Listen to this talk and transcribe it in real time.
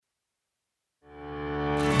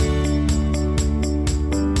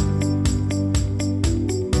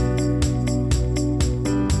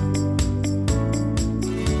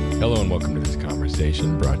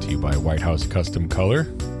Conversation, brought to you by White House Custom Color.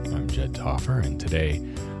 I'm Jed Toffer, and today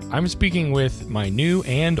I'm speaking with my new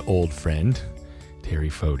and old friend,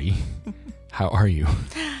 Terry Fody. How are you?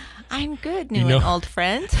 I'm good, new and old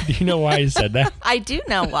friend. Do you know why I said that? I do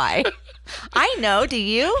know why. I know. Do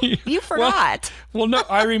you? You forgot. Well, no,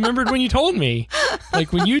 I remembered when you told me.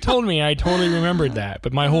 Like, when you told me, I totally remembered that.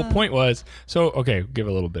 But my whole point was, give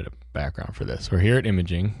a little bit of background for this. We're here at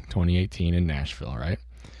Imaging 2018 in Nashville, right?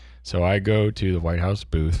 So I go to the White House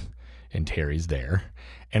booth, and Terry's there.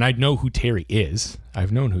 And I know who Terry is.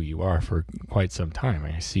 I've known who you are for quite some time.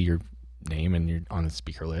 I see your name, and you're on the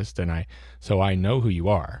speaker list, so I know who you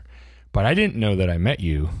are. But I didn't know that I met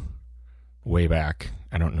you way back.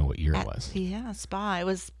 I don't know what year it was. Yeah, SPA. It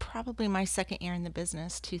was probably my second year in the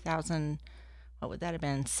business, 2000, what would that have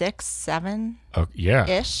been, 6, 7? Oh, yeah.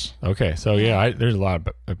 Ish. Okay, so there's a lot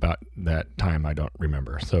about that time I don't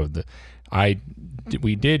remember. So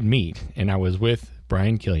we did meet, and I was with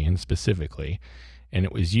Brian Killian specifically, and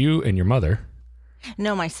it was you and your mother.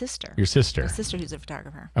 No, my sister. Your sister. My sister who's a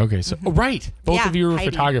photographer. Okay, so right. Both of you were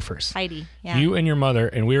photographers. Heidi, yeah. You and your mother,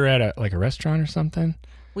 and we were at a restaurant or something?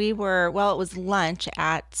 We were, it was lunch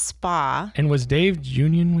at SPA. And was Dave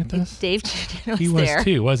Junion with us? Dave Junion was there. He was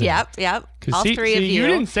too, wasn't he? Yep. All three of you. You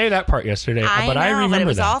didn't say that part yesterday, but I remember but it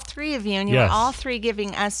was that. all three of you, and you were all three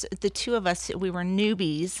giving us, the two of us, we were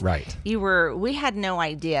newbies. Right. We had no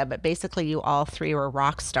idea, but basically you all three were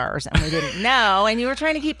rock stars, and we didn't know, and you were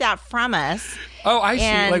trying to keep that from us. Oh, I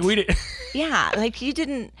see. Like we did. Yeah, like you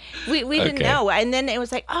didn't, we didn't know. And then it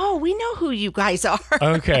was like, oh, we know who you guys are.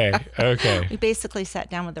 Okay. We basically sat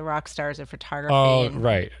down with the rock stars of photography. Oh, and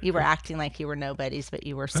right. You were acting like you were nobodies, but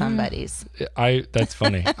you were somebodies. That's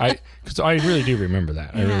funny. Because I really do remember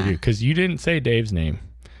that. I really do. Because you didn't say Dave's name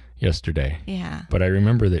yesterday. Yeah. But I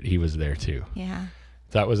remember that he was there too. Yeah.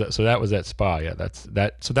 That was at SPA. Yeah,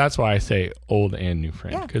 that's why I say old and new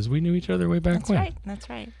friend, because we knew each other way back when. That's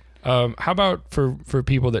right. How about for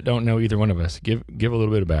people that don't know either one of us, give a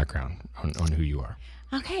little bit of background on who you are.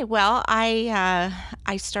 Okay, well,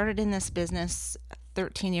 I started in this business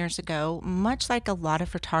 13 years ago, much like a lot of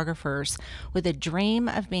photographers, with a dream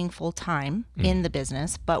of being full-time in the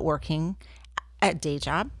business, but working a day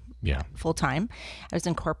job. Yeah. Full time. I was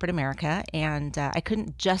in corporate America, and I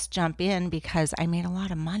couldn't just jump in because I made a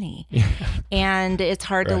lot of money. And it's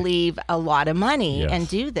hard to leave a lot of money and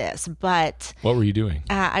do this. But what were you doing?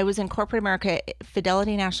 I was in corporate America,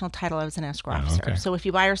 Fidelity National Title. I was an escrow officer. Okay. So if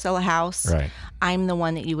you buy or sell a house, I'm the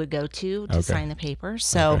one that you would go to sign the papers.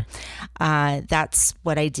 So that's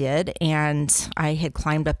what I did. And I had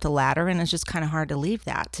climbed up the ladder, and it's just kind of hard to leave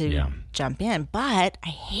that to jump in. But I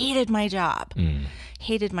hated my job.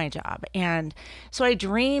 Hated my job. And so I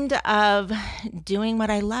dreamed of doing what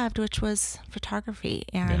I loved, which was photography.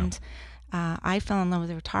 And I fell in love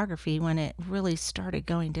with photography when it really started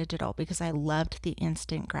going digital, because I loved the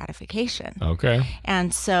instant gratification. Okay.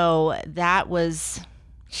 And so that was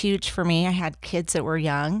huge for me. I had kids that were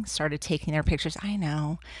young, started taking their pictures. I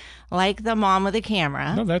know, like the mom with a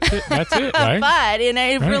camera. No, that's it, right? But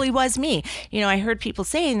it really was me. I heard people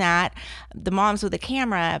saying that, the moms with a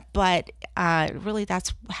camera, but really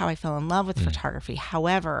that's how I fell in love with photography.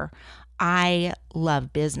 However, I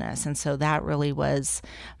love business, and so that really was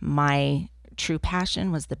my true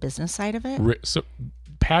passion, was the business side of it. So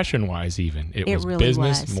passion-wise, even it was really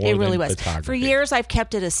business was. more it really than was. photography. For years, I've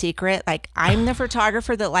kept it a secret. Like, I'm the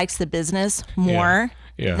photographer that likes the business more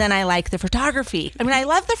than I like the photography. I mean, I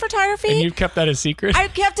love the photography. And you've kept that a secret?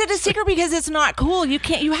 I've kept it a secret because it's not cool. You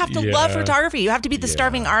have to love photography. You have to be the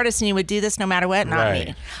starving artist, and you would do this no matter what. Not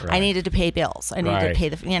me. I needed to pay bills. I needed to pay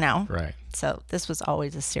the, Right. So this was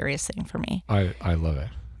always a serious thing for me. I love it.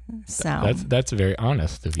 So that's very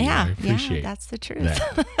honest of you. I appreciate that's the truth.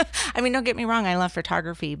 I mean, don't get me wrong, I love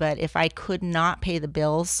photography, but if I could not pay the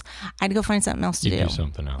bills, I'd go find something else to do. Do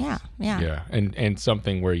something else. Yeah. And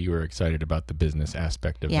something where you were excited about the business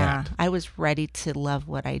aspect of that. Yeah, I was ready to love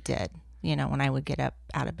what I did, when I would get up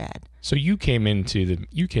out of bed. So you came into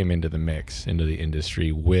the mix, into the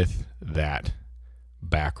industry with that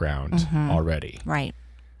background already. Right.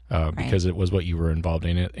 Because it was what you were involved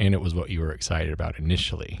in, and it was what you were excited about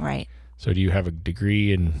initially. Right. So do you have a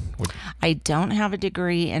degree in what? I don't have a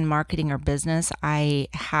degree in marketing or business. I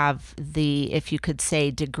have if you could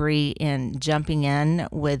say, degree in jumping in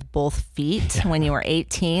with both feet. When you were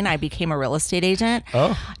 18, I became a real estate agent.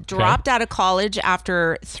 Oh, okay. Dropped out of college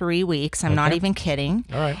after 3 weeks. I'm not even kidding.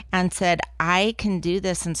 All right. And said, I can do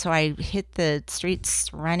this. And so I hit the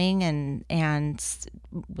streets running and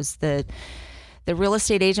was the the real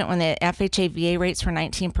estate agent when the FHA VA rates were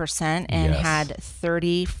 19% and had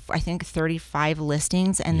 35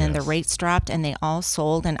 listings, and then the rates dropped and they all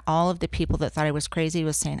sold, and all of the people that thought I was crazy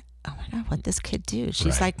was saying, oh my God, what'd this kid do?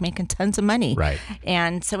 She's like making tons of money. Right.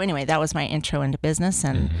 And so anyway, that was my intro into business.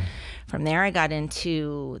 And from there I got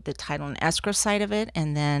into the title and escrow side of it.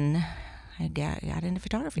 And then I got into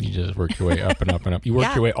photography. You just worked your way up and up and up. You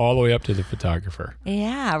worked your way all the way up to the photographer.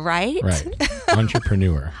 Yeah, right? Right.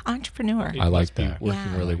 Entrepreneur. I like that.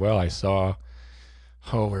 Working really well. I saw,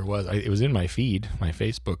 it was in my feed, my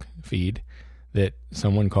Facebook feed, that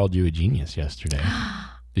someone called you a genius yesterday.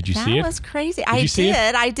 Did you see it? That was crazy.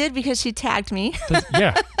 I did because she tagged me.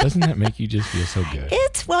 Doesn't that make you just feel so good?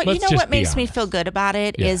 You know what makes me feel good about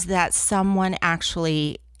it is that someone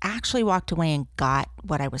actually walked away and got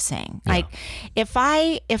what I was saying. Yeah. Like if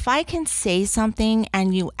I can say something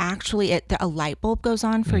and you actually, a light bulb goes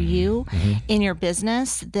on for you in your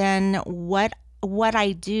business, then what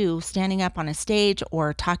I do standing up on a stage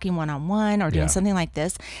or talking one-on-one or doing something like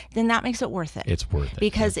this, then that makes it worth it. It's worth it.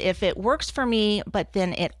 Because if it works for me, but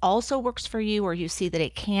then it also works for you, or you see that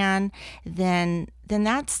it can, then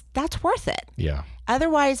that's worth it. Yeah.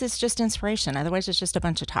 Otherwise, it's just inspiration. Otherwise, it's just a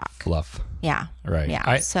bunch of talk. Fluff. Yeah. Right. Yeah.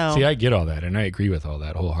 I get all that, and I agree with all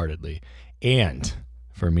that wholeheartedly. And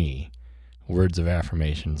for me, words of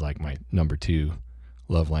affirmation is like my number 2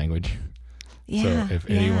 love language. Yeah, so if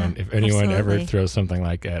anyone ever throws something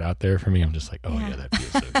like that out there for me, I'm just like, that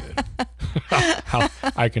feels so good.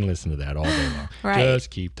 I can listen to that all day long. Right.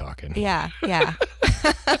 Just keep talking. Yeah.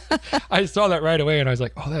 I saw that right away and I was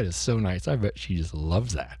like, that is so nice. I bet she just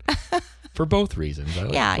loves that. For both reasons.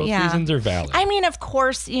 Both reasons are valid. I mean, of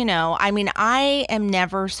course, I am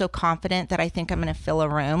never so confident that I think I'm going to fill a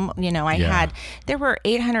room. There were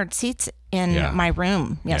 800 seats in my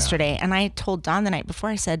room yesterday. And I told Don the night before,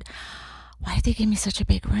 I said, why did they give me such a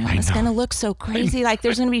big room? It's going to look so crazy. Like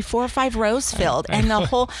there's going to be 4 or 5 rows filled. And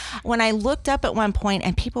when I looked up at one point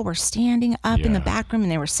and people were standing up in the back room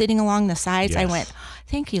and they were sitting along the sides, I went,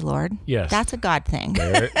 thank you, Lord. Yes. That's a God thing.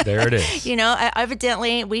 There it is.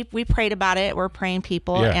 Evidently we prayed about it. We're praying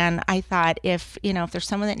people. Yeah. And I thought if there's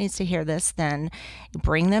someone that needs to hear this, then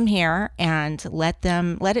bring them here and let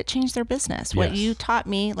it change their business. Yes. What you taught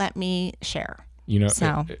me, let me share.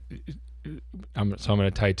 I'm going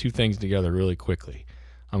to tie 2 things together really quickly.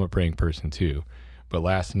 I'm a praying person too. But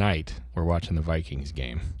last night, we're watching the Vikings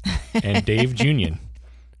game. And Dave Junion,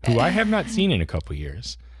 who I have not seen in a couple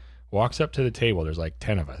years, walks up to the table. There's like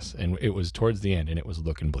 10 of us. And it was towards the end, and it was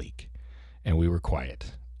looking bleak. And we were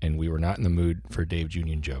quiet. And we were not in the mood for Dave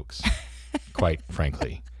Junion jokes, quite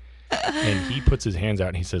frankly. And he puts his hands out,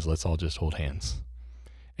 and he says, let's all just hold hands.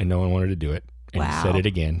 And no one wanted to do it. And he said it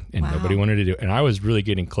again, and nobody wanted to do it. And I was really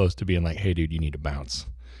getting close to being like, hey, dude, you need to bounce,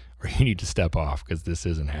 or you need to step off because this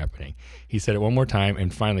isn't happening. He said it one more time,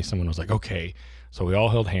 and finally someone was like, okay. So we all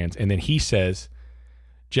held hands. And then he says,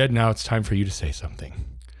 Jed, now it's time for you to say something.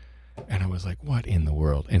 And I was like, what in the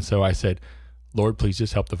world? And so I said, Lord, please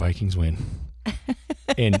just help the Vikings win.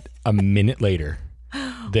 And a minute later,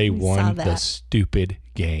 they won the stupid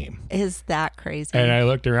game. Is that crazy? And I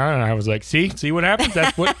looked around, and I was like, see what happens?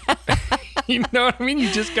 That's what... You know what I mean?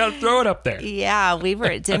 You just got to throw it up there. Yeah, we were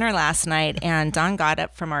at dinner last night, and Don got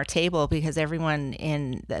up from our table because everyone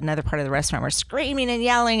in another part of the restaurant were screaming and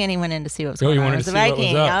yelling, and he went in to see what was going on. It was a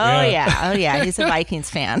Viking. Oh yeah, he's a Vikings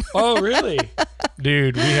fan. Oh really?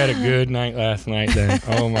 Dude, we had a good night last night then.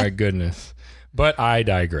 Oh my goodness. But I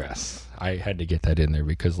digress. I had to get that in there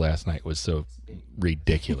because last night was so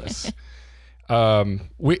ridiculous.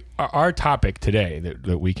 Our topic today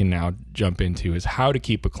that we can now jump into is how to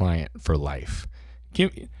keep a client for life.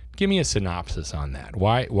 Give me a synopsis on that.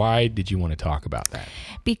 Why did you want to talk about that?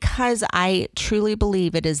 Because I truly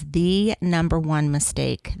believe it is the number 1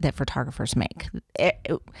 mistake that photographers make.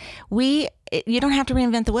 You don't have to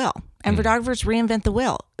reinvent the wheel, and photographers reinvent the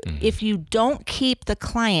wheel. If you don't keep the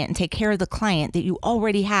client and take care of the client that you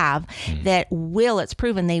already have, it's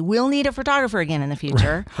proven they will need a photographer again in the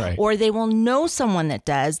future, right. Or they will know someone that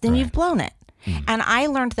does, then you've blown it. And I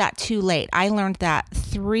learned that too late. I learned that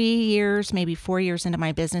 3 years, maybe 4 years into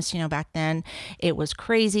my business. Back then it was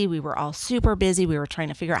crazy. We were all super busy. We were trying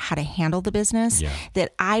to figure out how to handle the business,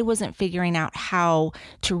 that I wasn't figuring out how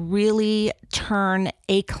to really turn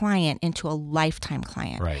a client into a lifetime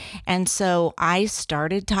client. Right. And so I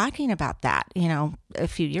started talking about that, a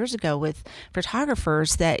few years ago with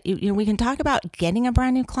photographers that, we can talk about getting a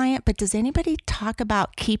brand new client, but does anybody talk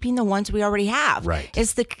about keeping the ones we already have? Right.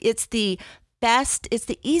 It's the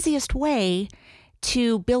easiest way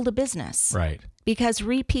to build a business. Right. Because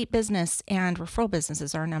repeat business and referral business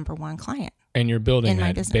is our number 1 client. And you're building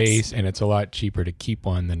that base, and it's a lot cheaper to keep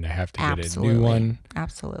one than to have to get a new one.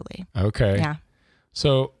 Absolutely. Okay. Yeah.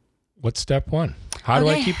 So what's step one? How do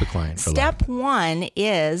I keep a client for Step one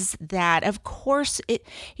is that, of course,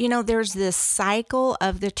 there's this cycle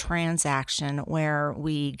of the transaction where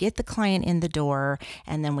we get the client in the door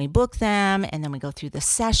and then we book them and then we go through the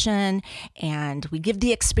session and we give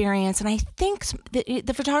the experience. And I think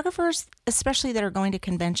the photographers, especially that are going to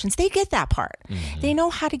conventions, they get that part. Mm-hmm. They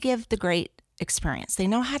know how to give the great experience. They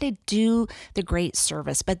know how to do the great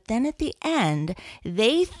service. But then at the end,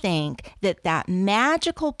 they think that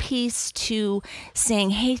magical piece to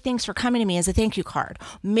saying, hey, thanks for coming to me, is a thank you card.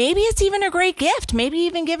 Maybe it's even a great gift. Maybe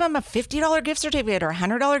even give them a $50 gift certificate or a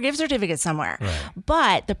 $100 gift certificate somewhere. Right.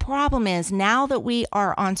 But the problem is, now that we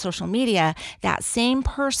are on social media, that same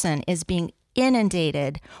person is being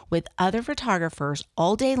inundated with other photographers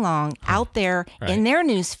all day long out there in their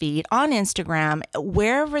newsfeed, on Instagram,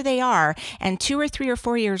 wherever they are. And 2 or 3 or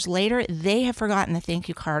 4 years later, they have forgotten the thank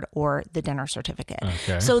you card or the dinner certificate.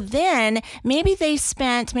 Okay. So then maybe they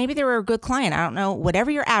were a good client. I don't know,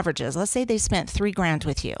 whatever your average is. Let's say they spent $3,000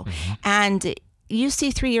 with you. Mm-hmm. And you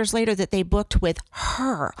see 3 years later that they booked with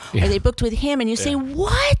her or they booked with him, and you say,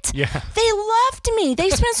 what? Yeah. They loved me. They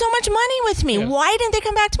spent so much money with me. Yeah. Why didn't they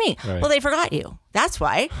come back to me? Right. Well, they forgot you. That's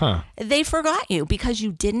why. They forgot you because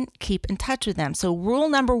you didn't keep in touch with them. So rule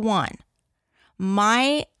number one,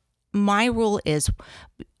 my rule is,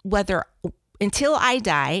 whether until I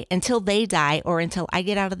die, until they die, or until I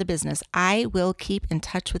get out of the business, I will keep in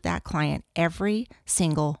touch with that client every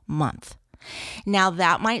single month. Now,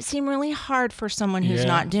 that might seem really hard for someone who's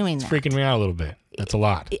not doing that. It's freaking me out a little bit. That's a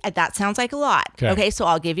lot. That sounds like a lot. Okay, so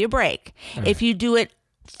I'll give you a break. Right. If you do it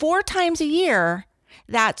 4 times a year,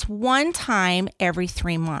 that's 1 time every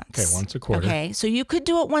 3 months. Okay, once a quarter. Okay, so you could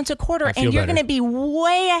do it once a quarter, and you're going to be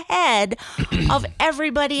way ahead of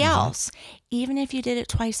everybody else, even if you did it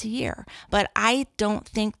twice a year. But I don't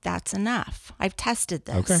think that's enough. I've tested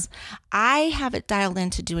this. Okay. I have it dialed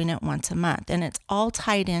into doing it once a month, and it's all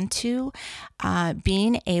tied into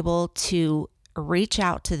being able to reach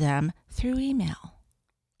out to them through email.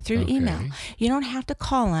 Email. You don't have to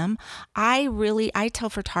call them. I tell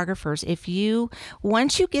photographers,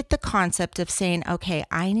 once you get the concept of saying, okay,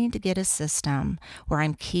 I need to get a system where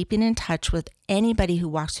I'm keeping in touch with anybody who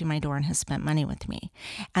walks through my door and has spent money with me.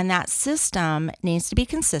 And that system needs to be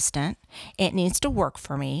consistent. It needs to work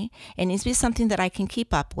for me. It needs to be something that I can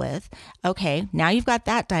keep up with. Okay, now you've got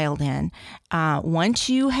that dialed in. Once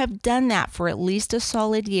you have done that for at least a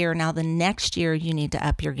solid year, now the next year you need to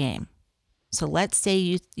up your game. So let's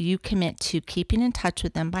say you commit to keeping in touch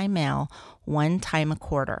with them by mail 1 time a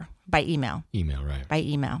quarter, by email. By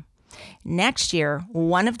email. Next year,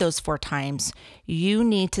 one of those 4 times, you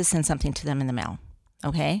need to send something to them in the mail.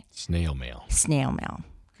 Okay? Snail mail.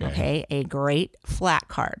 Okay, a great flat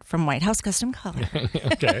card from White House Custom Color.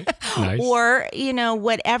 Okay, nice. Or,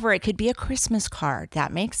 whatever. It could be a Christmas card.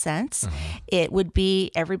 That makes sense. Uh-huh. It would be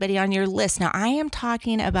everybody on your list. Now, I am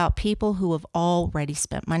talking about people who have already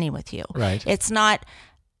spent money with you. Right. It's not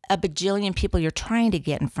a bajillion people you're trying to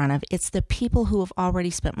get in front of. It's the people who have already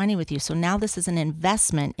spent money with you. So now this is an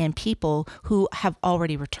investment in people who have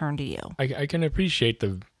already returned to you. I can appreciate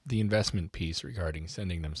the investment piece regarding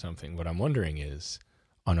sending them something. What I'm wondering is,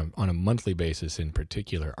 on a monthly basis in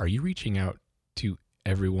particular, are you reaching out to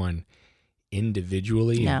everyone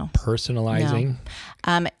individually and personalizing?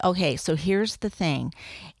 No. Okay, so here's the thing.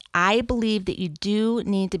 I believe that you do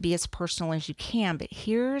need to be as personal as you can, but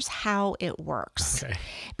here's how it works. Okay.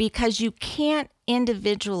 Because you can't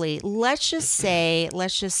individually, let's just say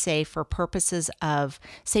for purposes of,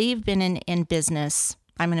 say you've been in business,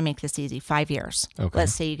 I'm going to make this easy, 5 years. Okay.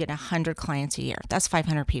 Let's say you get 100 clients a year. That's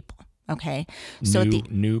 500 people. Okay. So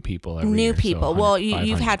new people every year. New people. So well,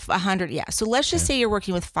 you've had 100. Yeah. So let's just say you're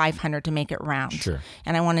working with 500 to make it round. Sure.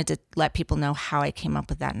 And I wanted to let people know how I came up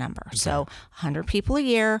with that number. Okay. So 100 people a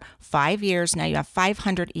year, 5 years. Now you have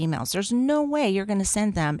 500 emails. There's no way you're going to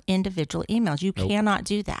send them individual emails. You cannot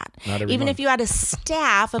do that. Not every Even month. If you had a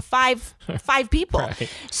staff of five people. Right.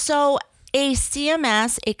 So a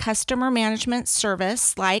CMS, a customer management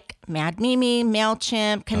service like Mad Mimi,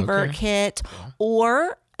 MailChimp, ConvertKit,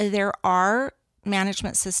 or there are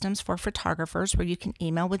management systems for photographers where you can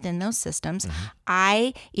email within those systems.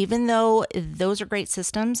 Mm-hmm. Even though those are great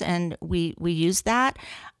systems and we use that,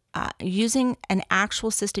 using an actual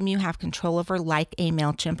system you have control over, like a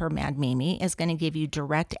MailChimp or Mad Mimi, is going to give you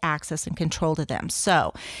direct access and control to them.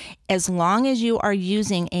 So as long as you are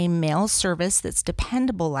using a mail service that's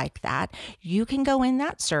dependable like that, you can go in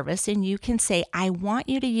that service and you can say, I want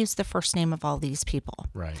you to use the first name of all these people.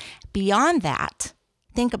 Right. Beyond that,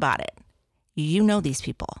 think about it. You know these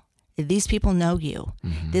people. these people know you.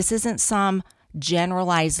 This isn't some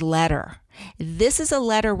generalized letter. This is a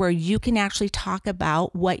letter where you can actually talk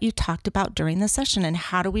about what you talked about during the session and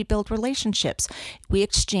how do we build relationships. We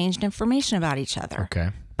exchanged information about each other.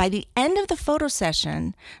 Okay. By the end of the photo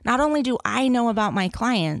session, not only do I know about my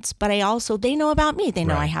clients, but they know about me. They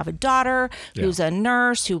know I have a daughter who's a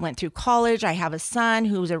nurse who went through college. I have a son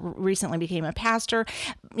who recently became a pastor.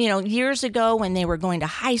 Years ago when they were going to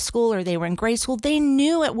high school or they were in grade school, they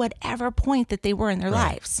knew at whatever point that they were in their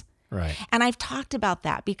lives. Right. And I've talked about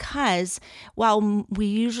that because while we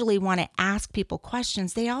usually want to ask people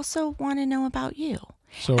questions, they also want to know about you.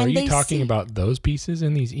 So are you talking about those pieces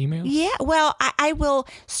in these emails? Yeah. Well, I will,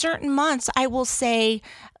 certain months, I will say,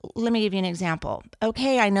 let me give you an example.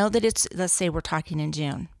 Okay, I know that let's say we're talking in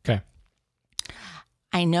June. Okay.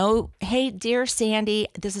 I know, hey, dear Sandy,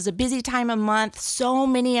 this is a busy time of month. So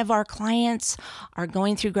many of our clients are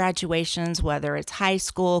going through graduations, whether it's high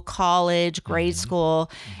school, college, grade school.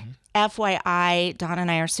 FYI, Don and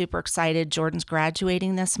I are super excited. Jordan's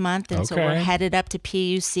graduating this month, and so we're headed up to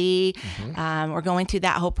PUC. We're going through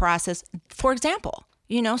that whole process. For example,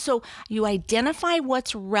 so you identify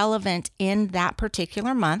what's relevant in that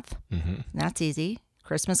particular month. That's easy.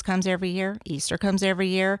 Christmas comes every year. Easter comes every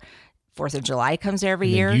year. 4th of July comes every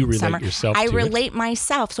year. You relate yourself to it? I relate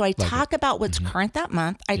myself. So I talk about what's current that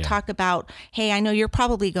month. I talk about, hey, I know you're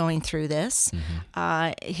probably going through this.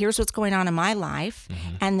 Here's what's going on in my life.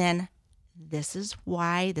 And then this is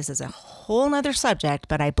why, this is a whole nother subject,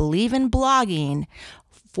 but I believe in blogging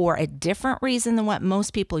for a different reason than what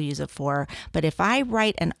most people use it for. But if I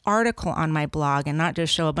write an article on my blog and not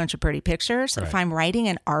just show a bunch of pretty pictures, if I'm writing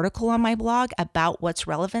an article on my blog about what's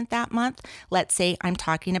relevant that month, let's say I'm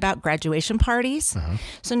talking about graduation parties.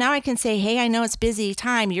 So now I can say, hey, I know it's busy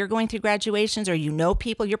time. You're going through graduations, or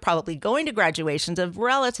people, you're probably going to graduations of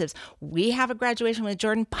relatives. We have a graduation with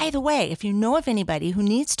Jordan. By the way, if you know of anybody who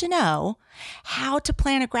needs to know how to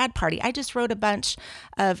plan a grad party, I just wrote a bunch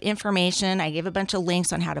of information. I gave a bunch of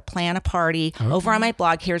links on how to plan a party over on my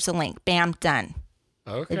blog. Here's the link. Bam, done.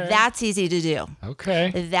 Okay. That's easy to do.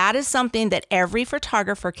 Okay. That is something that every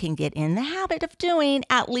photographer can get in the habit of doing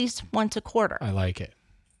at least once a quarter. I like it.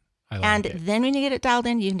 Then when you get it dialed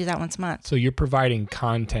in, you can do that once a month. So you're providing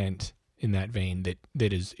content in that vein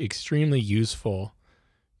that is extremely useful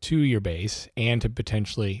to your base and to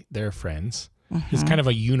potentially their friends. It's kind of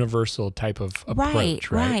a universal type of approach,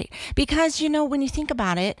 right? Because, when you think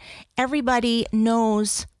about it, everybody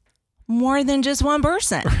knows more than just one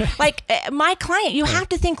person. Like my client, you have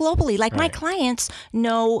to think globally. Like my clients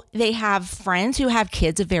know they have friends who have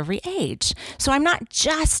kids of every age. So I'm not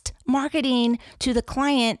just marketing to the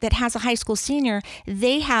client that has a high school senior.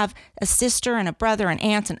 They have a sister and a brother and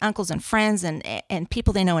aunts and uncles and friends and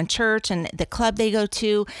people they know in church and the club they go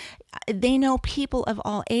to. They know people of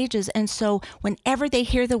all ages. And so whenever they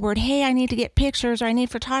hear the word, hey, I need to get pictures or I need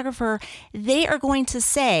a photographer, they are going to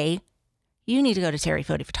say, you need to go to Terry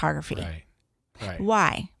Foti Photography. Right.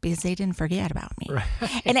 Why? Because they didn't forget about me. Right.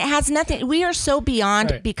 And it has nothing, we are so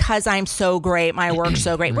beyond because I'm so great, my work's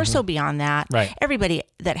so great. We're so beyond that. Right. Everybody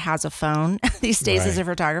that has a phone these days is a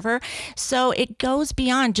photographer. So it goes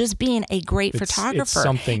beyond just being a great photographer. It's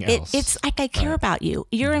something else. It's like I care about you.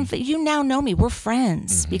 You now know me. We're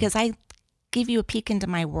friends because I give you a peek into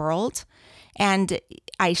my world. And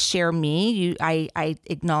I share me. I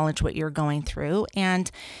acknowledge what you're going through,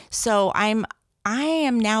 and so I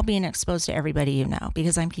am now being exposed to everybody you know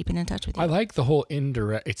because I'm keeping in touch with you. I like the whole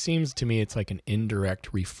indirect. It seems to me it's like an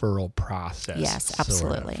indirect referral process. Yes,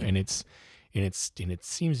 absolutely. Sort of. And it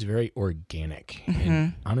seems very organic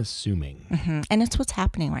and unassuming. And it's what's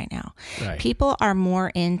happening right now. Right. People are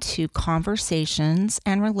more into conversations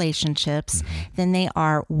and relationships than they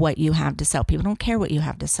are what you have to sell. People don't care what you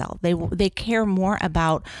have to sell. They care more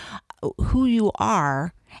about who you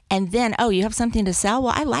are. And then, you have something to sell?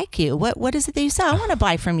 Well, I like you. What is it that you sell? I want to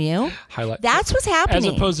buy from you. That's what's happening.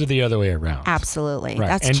 As opposed to the other way around. Absolutely. Right.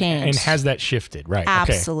 That's changed. And has that shifted? Right.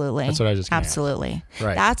 Absolutely. Okay. That's what I was just going to Absolutely. ask.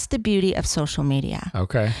 Right. That's the beauty of social media.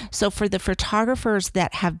 Okay. So for the photographers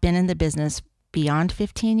that have been in the business beyond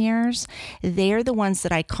 15 years, they're the ones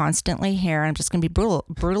that I constantly hear. I'm just going to be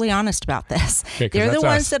brutally honest about this. Okay, they're the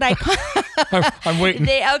ones that I'm waiting.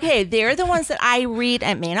 They're the ones that I read.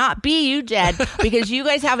 It may not be you, Jed, because you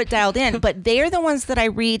guys have it dialed in, but they're the ones that I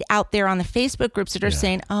read out there on the Facebook groups that are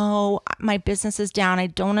saying, "Oh, my business is down. I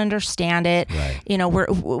don't understand it. Right.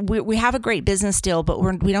 We have a great business still, but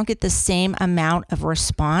we don't get the same amount of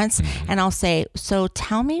response." And I'll say, "So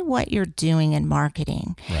tell me what you're doing in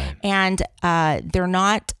marketing." Right. And they're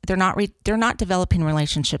not developing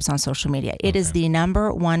relationships on social media. It is the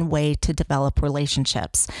number one way to develop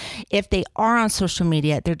relationships. If they are on social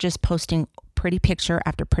media, they're just posting pretty picture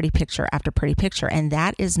after pretty picture after pretty picture. And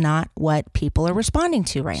that is not what people are responding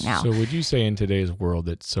to right now. So would you say in today's world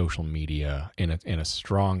that social media, in a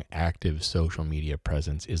strong, active social media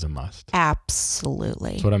presence is a must?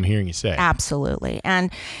 Absolutely. That's what I'm hearing you say. Absolutely.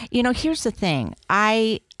 And, here's the thing.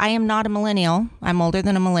 I am not a millennial. I'm older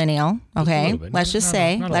than a millennial. Okay. Let's just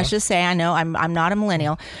say I know I'm not a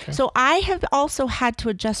millennial. Okay. So I have also had to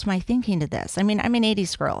adjust my thinking to this. I mean, I'm an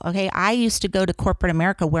 80s girl. Okay. I used to go to corporate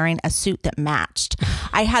America wearing a suit that matched.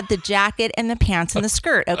 I had the jacket and the pants and the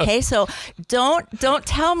skirt. Okay. So don't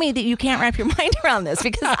tell me that you can't wrap your mind around this,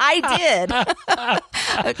 because I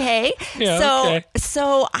did. Okay. Yeah,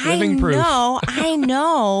 so I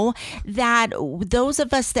know that those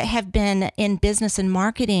of us that have been in business and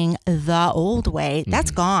marketing the old way,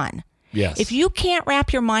 that's gone. Yes. If you can't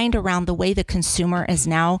wrap your mind around the way the consumer is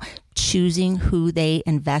now choosing who they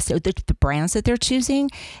invest in, the brands that they're choosing,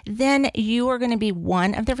 then you are going to be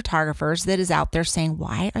one of the photographers that is out there saying,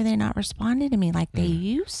 why are they not responding to me like they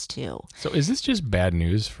used to? So is this just bad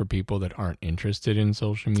news for people that aren't interested in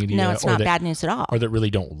social media? No, it's not bad news at all. Or that really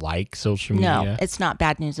don't like social media? No, it's not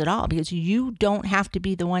bad news at all, because you don't have to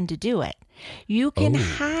be the one to do it. You can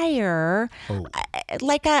hire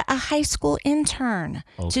like a high school intern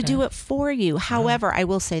to do it for you. However, I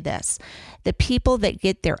will say this. The people that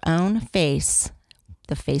get their own face,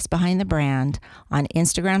 the face behind the brand, on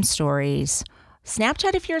Instagram stories,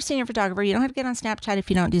 Snapchat, if you're a senior photographer, you don't have to get on Snapchat if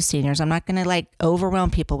you don't do seniors. I'm not going to overwhelm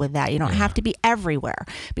people with that. You don't have to be everywhere,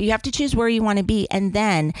 but you have to choose where you want to be. And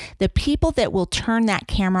then the people that will turn that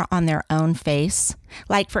camera on their own face,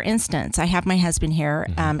 like for instance, I have my husband here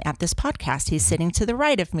at this podcast. He's sitting to the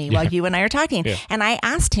right of me while you and I are talking. Yeah. And I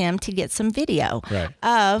asked him to get some video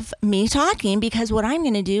of me talking, because what I'm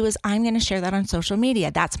going to do is I'm going to share that on social media.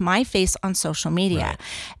 That's my face on social media. Right.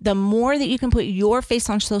 The more that you can put your face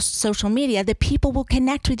on social media, the people will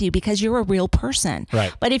connect with you, because you're a real person.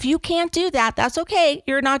 Right. But if you can't do that, that's okay.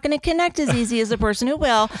 You're not going to connect as easy as the person who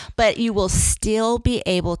will, but you will still be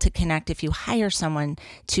able to connect if you hire someone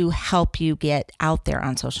to help you get out there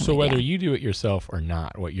on social media. So whether you do it yourself or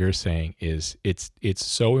not, what you're saying is it's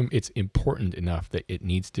important enough that it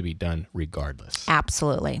needs to be done regardless.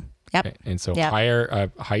 Absolutely. Yep. Okay. And so hire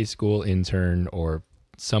a high school intern or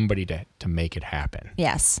somebody to make it happen.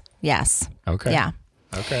 Yes. Okay. Yeah.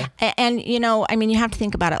 Okay. And you have to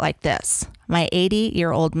think about it like this. My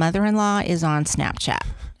 80-year-old mother-in-law is on Snapchat.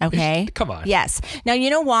 Okay. Come on. Yes. Now, you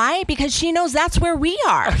know why? Because she knows that's where we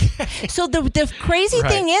are. Okay. So the crazy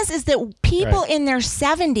thing is that people in their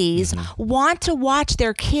 70s want to watch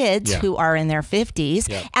their kids who are in their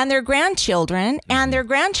 50s and their grandchildren and their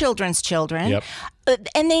grandchildren's children. Yep.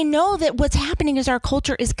 And they know that what's happening is our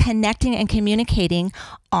culture is connecting and communicating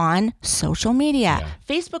on social media. Yeah.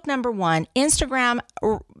 Facebook, number one, Instagram,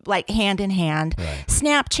 like hand in hand,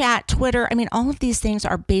 Snapchat, Twitter. I mean, all of these things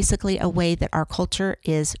are basically a way that our culture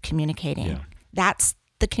is communicating. Yeah. That's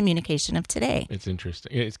the communication of today. It's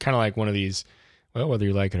interesting. It's kind of like one of these, well, whether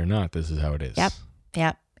you like it or not, this is how it is.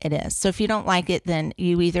 Yep, it is. So if you don't like it, then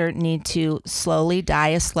you either need to slowly die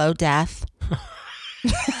a slow death.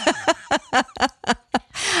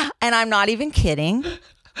 And I'm not even kidding.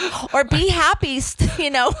 Or be happy,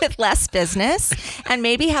 with less business and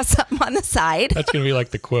maybe have something on the side. That's going to be like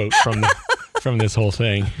the quote from this whole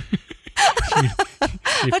thing.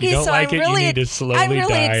 If you don't like it, you need to slowly die. I'm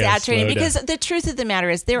really exaggerating, because the truth of the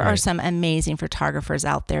matter is there are some amazing photographers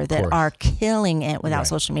out there that are killing it without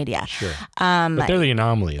social media. Sure. But they're the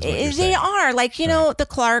anomaly, is what you're saying. They are. Like, the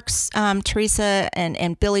Clarks, Teresa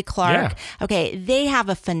and Billy Clark. Yeah. Okay, they have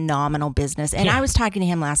a phenomenal business. And I was talking to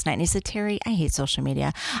him last night, and he said, Terry, I hate social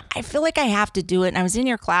media. I feel like I have to do it. And I was in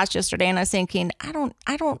your class yesterday, and I was thinking, I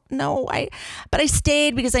don't know. But I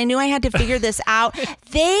stayed because I knew I had to figure this out.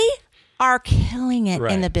 They are killing it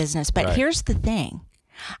in the business. But here's the thing.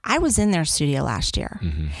 I was in their studio last year.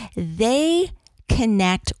 Mm-hmm. They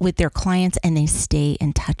connect with their clients and they stay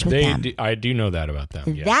in touch with them. I do know that about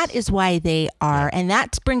them. Yes. That is why they are. And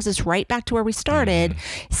that brings us right back to where we started.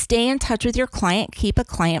 Mm-hmm. Stay in touch with your client. Keep a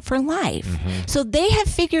client for life. Mm-hmm. So they have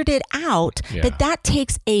figured it out, but that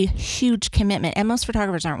takes a huge commitment. And most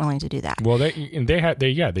photographers aren't willing to do that. Well, they do.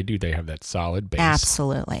 They have that solid base.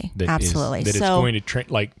 Absolutely. That it's going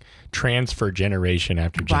to transfer generation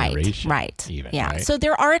after generation. Right. Even, yeah. Right? So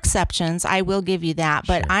there are exceptions. I will give you that.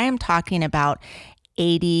 But I am talking about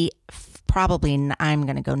 80, probably I'm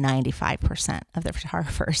going to go 95% of the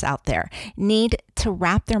photographers out there need to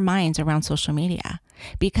wrap their minds around social media,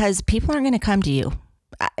 because people aren't going to come to you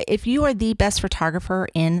if you are the best photographer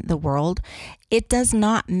in the world, it does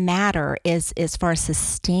not matter as far as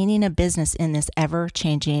sustaining a business in this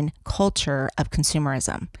ever-changing culture of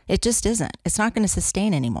consumerism. It just isn't. It's not going to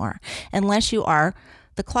sustain anymore unless you are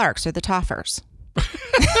the Clarks or the Toffers.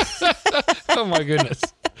 Oh my goodness.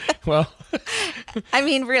 Well, I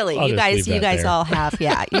mean, really, you guys all have,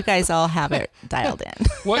 you guys all have it dialed in.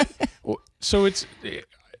 What? So it's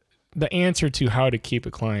the answer to how to keep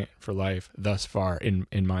a client for life thus far, in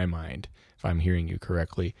my mind, if I'm hearing you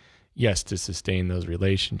correctly, yes, to sustain those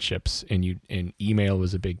relationships, and email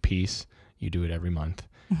was a big piece. You do it every month.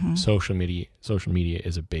 Mm-hmm. Social media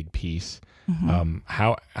is a big piece. Mm-hmm.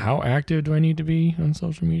 How active do I need to be on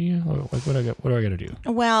social media? Like, what do I got to do?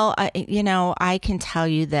 Well, I can tell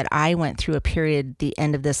you that I went through a period the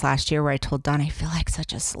end of this last year where I told Don I feel like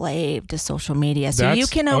such a slave to social media. So you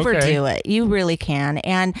can overdo it. You really can.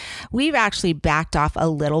 And we've actually backed off a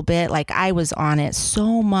little bit. Like, I was on it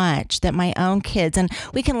so much that my own kids, and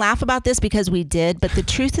we can laugh about this because we did, but the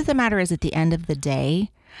truth of the matter is, at the end of the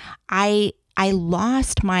day, I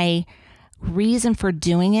lost my reason for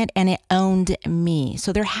doing it, and it owned me.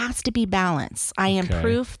 So there has to be balance. I am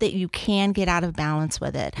proof that you can get out of balance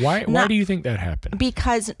with it. Why do you think that happened?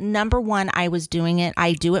 Because number one, I was doing it.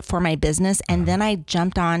 I do it for my business. And then I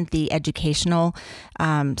jumped on the educational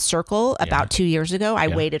circle about 2 years ago. I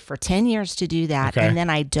waited for 10 years to do that. And then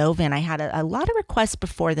I dove in. I had a lot of requests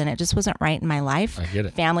before then. It just wasn't right in my life. I get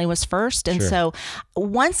it. Family was first. And so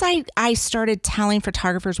once I started telling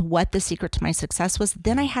photographers what the secret to my success was,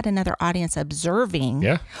 then I had another audience observing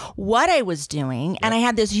what I was doing. And I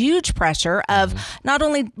had this huge pressure of not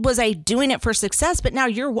only was I doing it for success, but now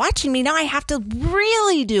you're watching me. Now I have to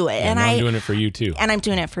really do it. And I'm doing it for you too. And I'm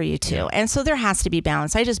doing it for you too. And so there has to be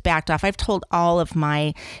balance. I just backed off. I've told all of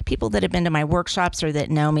my people that have been to my workshops or that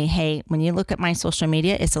know me, hey, when you look at my social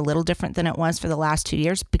media, it's a little different than it was for the last 2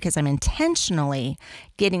 years because I'm intentionally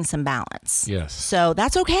getting some balance. Yes. So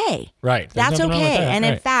that's okay. Right. That's okay. And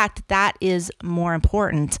in fact, that is more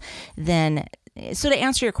important than. So to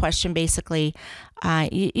answer your question, basically,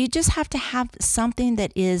 you just have to have something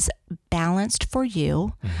that is balanced for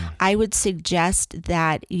you. Mm-hmm. I would suggest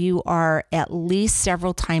that you are at least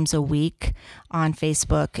several times a week on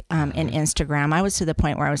Facebook and Instagram. I was to the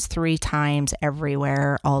point where I was 3 times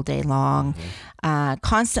everywhere all day long,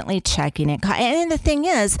 constantly checking it. And the thing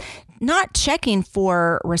is, not checking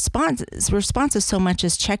for responses so much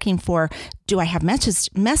as checking for, do I have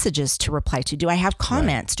messages to reply to? Do I have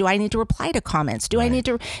comments? Do I need to reply to comments? Do I need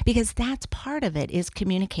to, because that's part of it, is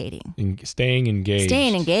communicating. Staying engaged.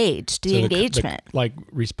 The engagement. Like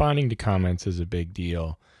responding to comments is a big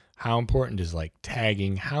deal. How important is like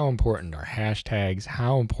tagging? How important are hashtags?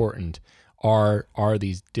 How important are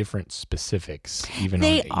these different specifics?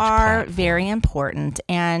 They are platform? Very important.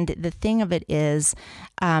 And the thing of it is,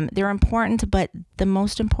 they're important, but the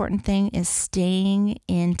most important thing is staying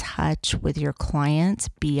in touch with your clients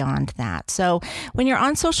beyond that. So when you're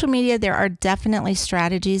on social media, there are definitely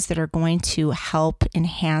strategies that are going to help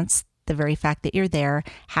enhance the very fact that you're there.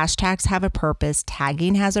 Hashtags have a purpose.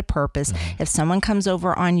 Tagging has a purpose. Mm-hmm. If someone comes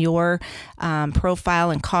over on your profile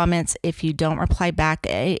and comments, if you don't reply back,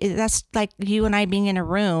 that's like you and I being in a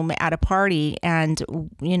room at a party and,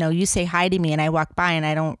 you say hi to me and I walk by and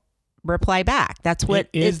I don't reply back. That's what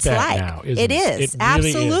it's like. Now, it is. It really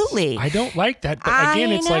absolutely. Is. I don't like that. But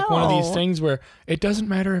again, it's like one of these things where it doesn't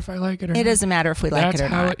matter if I like it or not. It doesn't matter if we like it or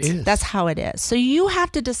not. That's how it is. That's how it is. So you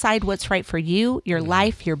have to decide what's right for you, your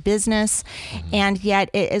life, your business. Mm-hmm. And yet,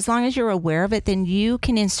 as long as you're aware of it, then you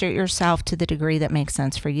can insert yourself to the degree that makes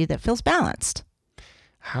sense for you, that feels balanced.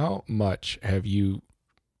 How much have you...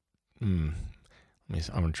 I'm going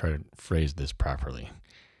to try to phrase this properly.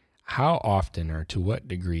 How often or to what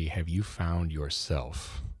degree have you found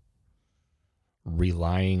yourself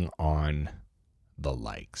relying on the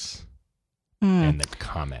likes and the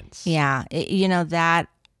comments? Yeah. That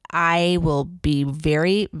I will be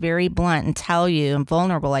very, very blunt and tell you, and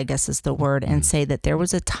vulnerable, I guess is the word, and say that there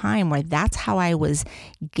was a time where that's how I was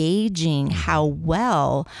gauging how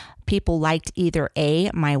well people liked either A,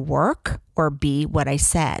 my work, or B, what I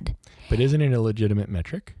said. But isn't it a legitimate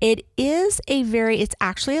metric? It's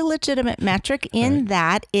actually a legitimate metric in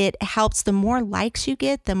that it helps. The more likes you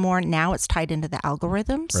get, the more now it's tied into the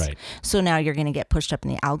algorithms. Right. So now you're going to get pushed up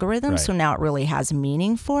in the algorithms. Right. So now it really has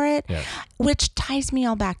meaning for it, which ties me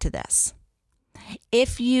all back to this.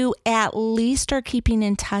 if you at least are keeping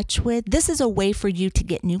in touch with, this is a way for you to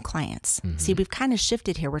get new clients. Mm-hmm. See, we've kind of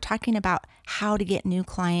shifted here. We're talking about how to get new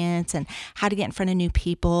clients and how to get in front of new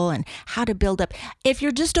people and how to build up. If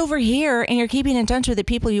you're just over here and you're keeping in touch with the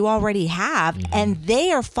people you already have, mm-hmm. and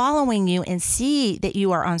they are following you and see that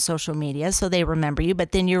you are on social media, so they remember you,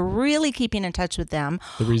 but then you're really keeping in touch with them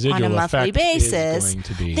on a monthly basis,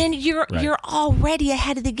 then you're already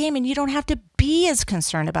ahead of the game, and you don't have to be as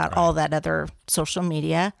concerned about all that other social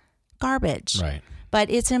media garbage. Right. But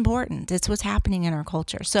it's important. It's what's happening in our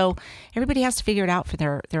culture. So everybody has to figure it out for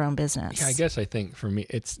their own business. Yeah, I guess I think for me,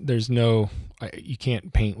 you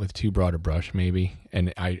can't paint with too broad a brush maybe.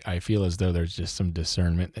 And I feel as though there's just some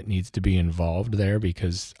discernment that needs to be involved there,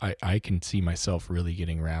 because I can see myself really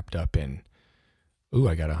getting wrapped up in,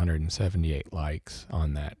 I got 178 likes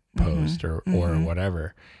on that post mm-hmm. or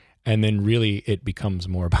whatever. And then really it becomes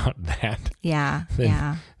more about that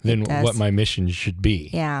than what my mission should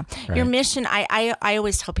be. Yeah. Right? Your mission, I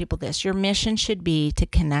always tell people this, your mission should be to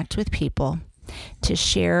connect with people, to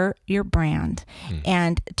share your brand,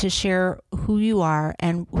 and to share who you are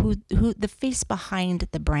and who the face behind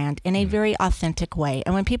the brand in a very authentic way.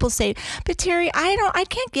 And when people say, but Terry, I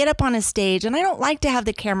can't get up on a stage and I don't like to have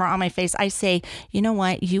the camera on my face, I say, you know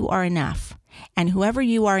what? You are enough. And whoever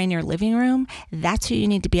you are in your living room, that's who you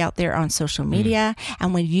need to be out there on social media.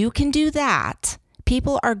 And when you can do that,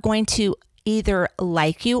 people are going to either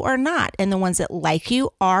like you or not. And the ones that like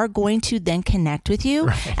you are going to then connect with you.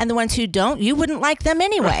 Right. And the ones who don't, you wouldn't like them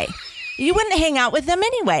anyway. Right. You wouldn't hang out with them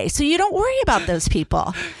anyway. So you don't worry about those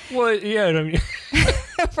people. Well, yeah. I mean,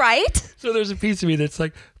 right? So there's a piece of me that's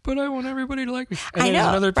like, but I want everybody to like me. And I know, there's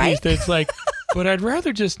another piece right? that's like, but I'd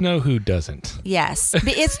rather just know who doesn't. Yes.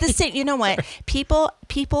 But it's the same. You know what?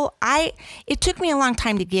 It took me a long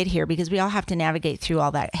time to get here because we all have to navigate through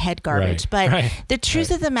all that head garbage. But the truth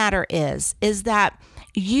of the matter is that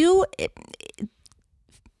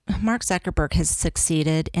Mark Zuckerberg has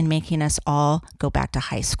succeeded in making us all go back to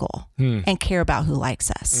high school and care about who likes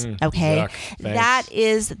us. Okay. That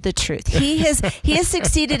is the truth. He has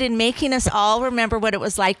succeeded in making us all remember what it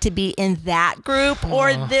was like to be in that group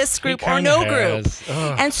or this group or no group.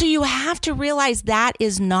 And so you have to realize that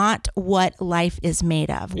is not what life is made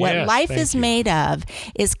of. What life is made of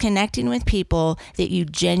is connecting with people that you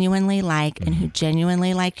genuinely like and who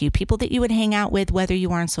genuinely like you. People that you would hang out with whether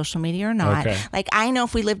you are on social media or not. Okay. Like I know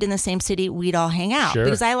if we lived in the same city, we'd all hang out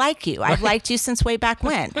because I like you. I've liked you since way back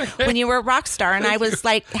when you were a rock star and I was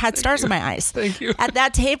had stars in my eyes. Thank you. At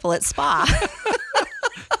that table at Spa.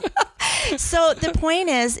 So the point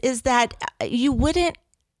is that you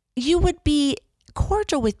would be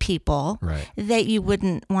cordial with people that you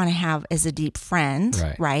wouldn't want to have as a deep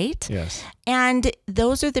friend, right? Yes. And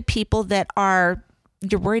those are the people that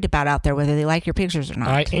you're worried about out there, whether they like your pictures or not.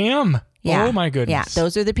 I am. Yeah. Oh my goodness. Yeah,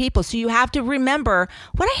 those are the people. So you have to remember,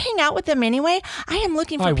 when I hang out with them anyway, I am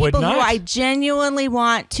looking for people who I genuinely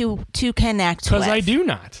want to connect with. Because I do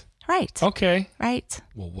not. Right. Okay. Right.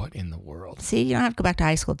 Well, what in the world? See, you don't have to go back to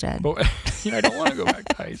high school, Jed. But, I don't want to go back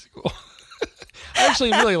to high school. I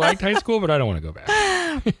actually really liked high school, but I don't want to go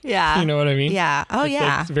back. Yeah. You know what I mean? Yeah. Oh,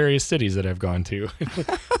 yeah. Like various cities that I've gone to.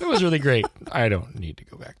 It was really great. I don't need to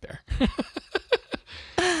go back there.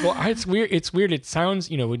 Well, it's weird. It's weird. It sounds,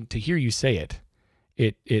 to hear you say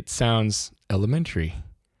it sounds elementary.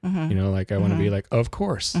 Mm-hmm. Like I want to be like, of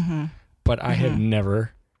course. Mm-hmm. But I have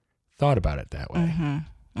never thought about it that way. Mm-hmm.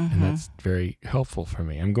 And that's very helpful for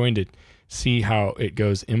me. I'm going to see how it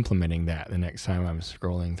goes implementing that the next time I'm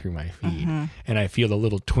scrolling through my feed. And I feel a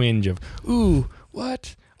little twinge of, ooh,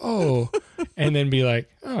 what? Oh. And then be like,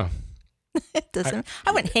 oh. It doesn't.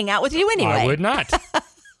 I wouldn't hang out with you anyway. I would not.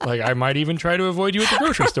 Like, I might even try to avoid you at the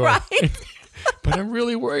grocery store. Right? But I'm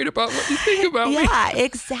really worried about what you think about me. Yeah,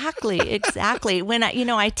 exactly. When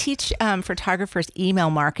I teach photographers email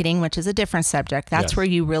marketing, which is a different subject. That's where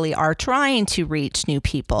you really are trying to reach new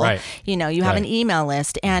people. Right. You have an email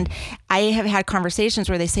list. And I have had conversations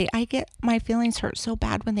where they say, I get my feelings hurt so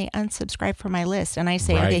bad when they unsubscribe from my list. And I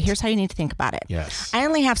say, okay, here's how you need to think about it. Yes. I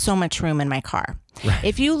only have so much room in my car. Right.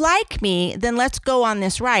 If you like me, then let's go on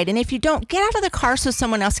this ride. And if you don't, get out of the car so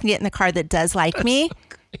someone else can get in the car that does like me.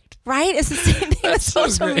 Right? It's the same thing with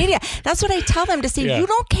social media. That's what I tell them to say. You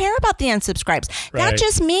don't care about the unsubscribes. That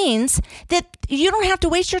just means that you don't have to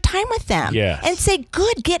waste your time with them. Yes. And say,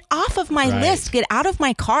 good, get off of my list. Get out of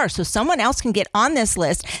my car so someone else can get on this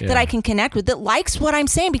list that I can connect with that likes what I'm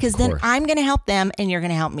saying, because then I'm going to help them and you're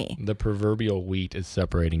going to help me. The proverbial wheat is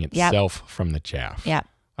separating itself from the chaff. Yep.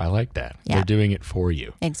 I like that. Yep. They're doing it for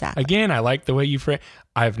you. Exactly. Again, I like the way you frame.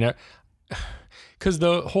 I've never, because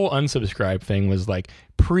the whole unsubscribe thing was like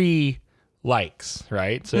pre likes,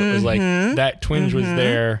 right? So it was like that twinge was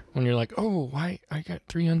there when you're like, oh, why I got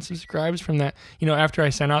 3 unsubscribes from that. You know, after I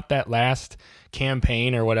sent out that last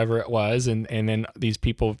campaign or whatever it was, and then these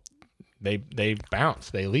people, they bounce,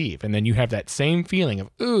 they leave, and then you have that same feeling of,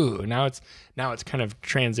 ooh, now it's kind of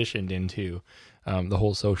transitioned into the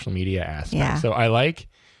whole social media aspect. Yeah. So I like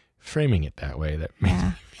framing it that way. That makes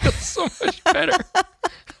me feel so much better.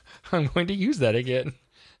 I'm going to use that again.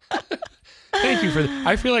 Thank you for that.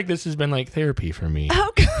 I feel like this has been like therapy for me.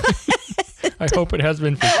 Oh, good. I hope it has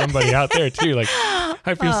been for somebody out there too. Like,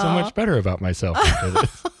 I feel so much better about myself after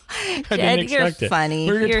this. I Jed, didn't expect you're funny.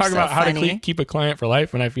 We're going to talk so about how funny. to keep a client for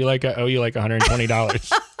life, and I feel like I owe you like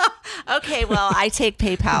 $120. Okay, well, I take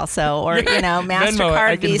PayPal, so, or, Venmo,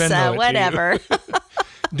 MasterCard, Visa, whatever.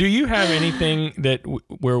 Do you have anything that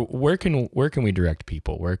where can we direct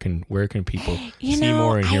people? Where can people see more and hear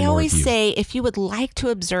more of you? I always say, if you would like to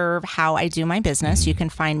observe how I do my business, you can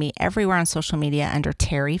find me everywhere on social media under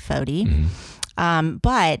Terry Foti.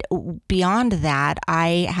 But beyond that,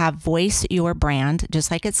 I have Voice Your Brand, just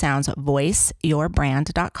like it sounds,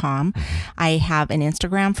 voiceyourbrand.com. I have an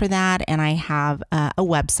Instagram for that, and I have a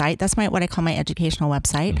website. That's what I call my educational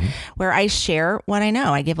website, where I share what I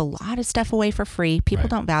know. I give a lot of stuff away for free. People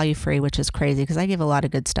don't value free, which is crazy because I give a lot of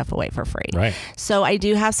good stuff away for free. Right. So I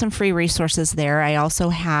do have some free resources there. I also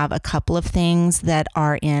have a couple of things that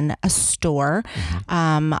are in a store.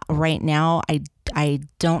 Right now, I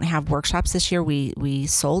don't have workshops this year. We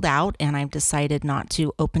sold out, and I've decided not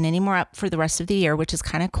to open any more up for the rest of the year, which is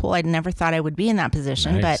kind of cool. I never thought I would be in that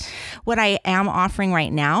position. Nice. But what I am offering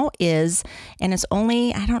right now is, and it's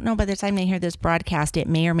only, I don't know, by the time they hear this broadcast, it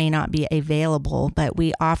may or may not be available, but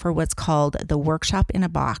we offer what's called the Workshop in a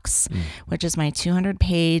Box, which is my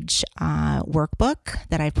 200-page workbook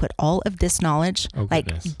that I put all of this knowledge,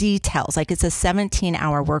 details, like it's a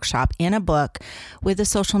 17-hour workshop in a book with a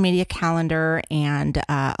social media calendar and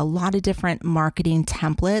a lot of different marketing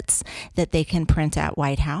templates that they can print at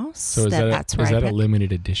White House. So is that a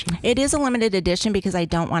limited edition? It is a limited edition because I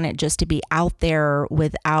don't want it just to be out there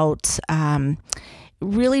without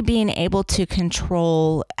really being able to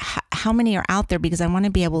control how many are out there, because I want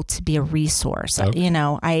to be able to be a resource,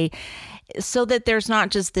 so that there's not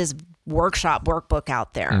just this workshop workbook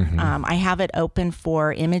out there. I have it open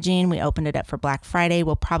for imaging. We opened it up for Black Friday.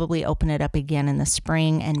 We'll probably open it up again in the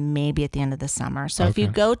spring and maybe at the end of the summer. So if you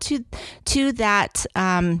go to that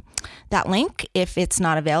that link, if it's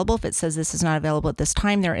not available, if it says this is not available at this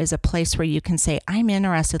time, there is a place where you can say, I'm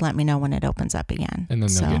interested. Let me know when it opens up again. And then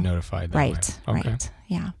they'll get notified that way. Right.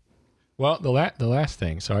 Yeah. Well, the last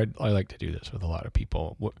thing, so I like to do this with a lot of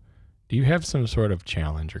people. Do you have some sort of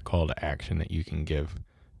challenge or call to action that you can give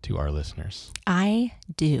to our listeners? I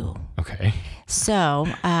do. Okay. So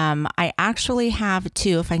I actually have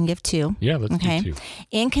 2, if I can give 2. Yeah, let's do 2.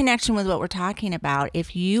 In connection with what we're talking about,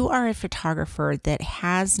 if you are a photographer that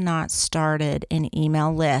has not started an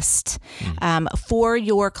email list for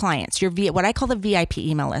your clients, what I call the VIP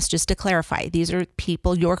email list, just to clarify, these are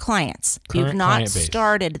people, your clients. Current You've not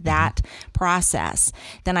started that process,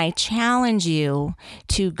 then I challenge you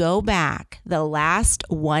to go back the last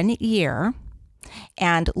 1 year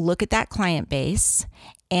and look at that client base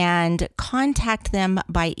and contact them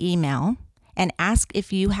by email and ask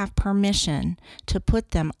if you have permission to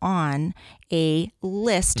put them on a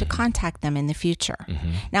list to contact them in the future.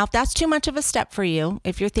 Now, if that's too much of a step for you,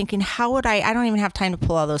 if you're thinking, how would I don't even have time to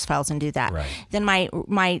pull all those files and do that. Right. Then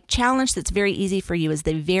my challenge that's very easy for you is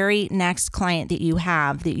the very next client that you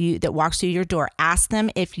have that walks through your door, ask them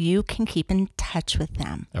if you can keep in touch with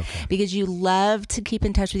them. Okay. Because you love to keep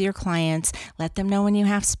in touch with your clients. Let them know when you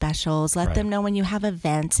have specials, let them know when you have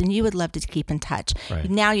events, and you would love to keep in touch. Right.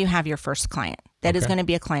 Now you have your first client. That is going to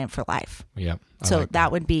be a client for life. Yeah. So like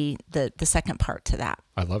that would be the second part to that.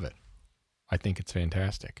 I love it. I think it's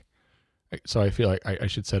fantastic. So I feel like I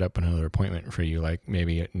should set up another appointment for you, like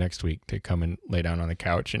maybe next week, to come and lay down on the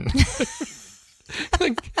couch and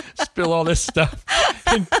like spill all this stuff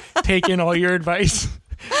and take in all your advice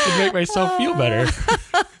and make myself feel better.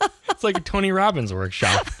 It's like a Tony Robbins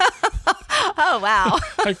workshop. Oh, wow.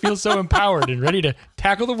 I feel so empowered and ready to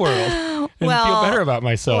tackle the world and feel better about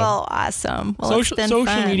myself. Well, awesome. Well,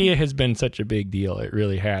 social media has been such a big deal. It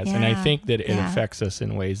really has. Yeah, and I think that it affects us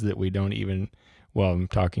in ways that we don't even, I'm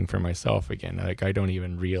talking for myself again. Like, I don't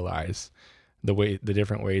even realize the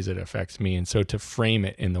different ways it affects me. And so to frame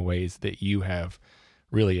it in the ways that you have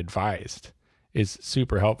really advised is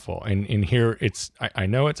super helpful. And here I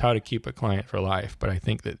know it's how to keep a client for life, but I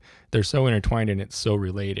think that they're so intertwined and it's so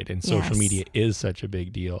related, and social media is such a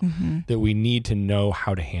big deal that we need to know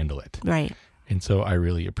how to handle it. Right. And so I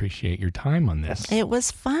really appreciate your time on this. It was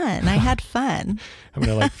fun. I had fun. I'm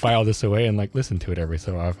going to file this away and listen to it every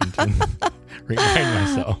so often to remind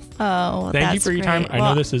myself. Oh, well, thank you for your time. I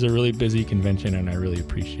know this is a really busy convention and I really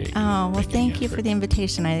appreciate you. Oh, well, thank you for the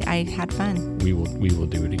invitation. I had fun. We will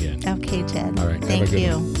do it again. Okay, Jed. All right. Thank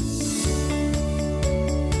you.